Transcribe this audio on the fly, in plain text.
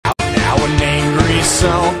empty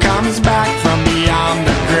soul comes back from beyond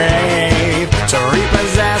the grave to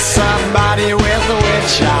repossess a body with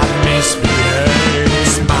which I misbehaved.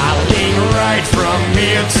 Smiling right from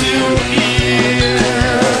ear to ear,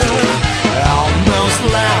 almost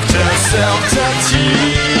laughed herself to tears.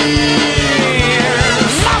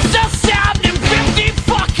 Must have stabbed him 50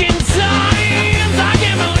 fucking times. I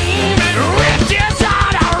can't believe it. Ripped his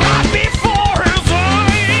heart out right before his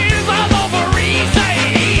eyes. I'm over easy.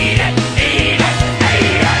 Eat it, eat it,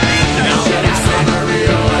 eat it. No shit, I said I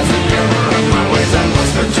realized the error of my ways. I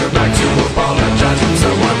must venture back to apologize from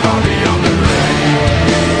someone far beyond the grave.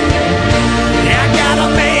 I gotta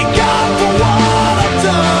make up for what I've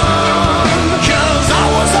done, 'cause I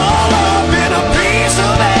was all up in a piece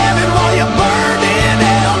of heaven while you burned in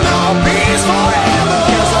hell. No peace forever.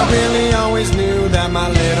 'Cause I really always knew that my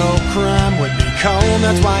little crime would be cold.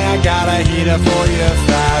 That's why I got a heater for your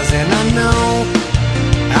thighs. And I know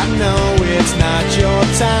it's not your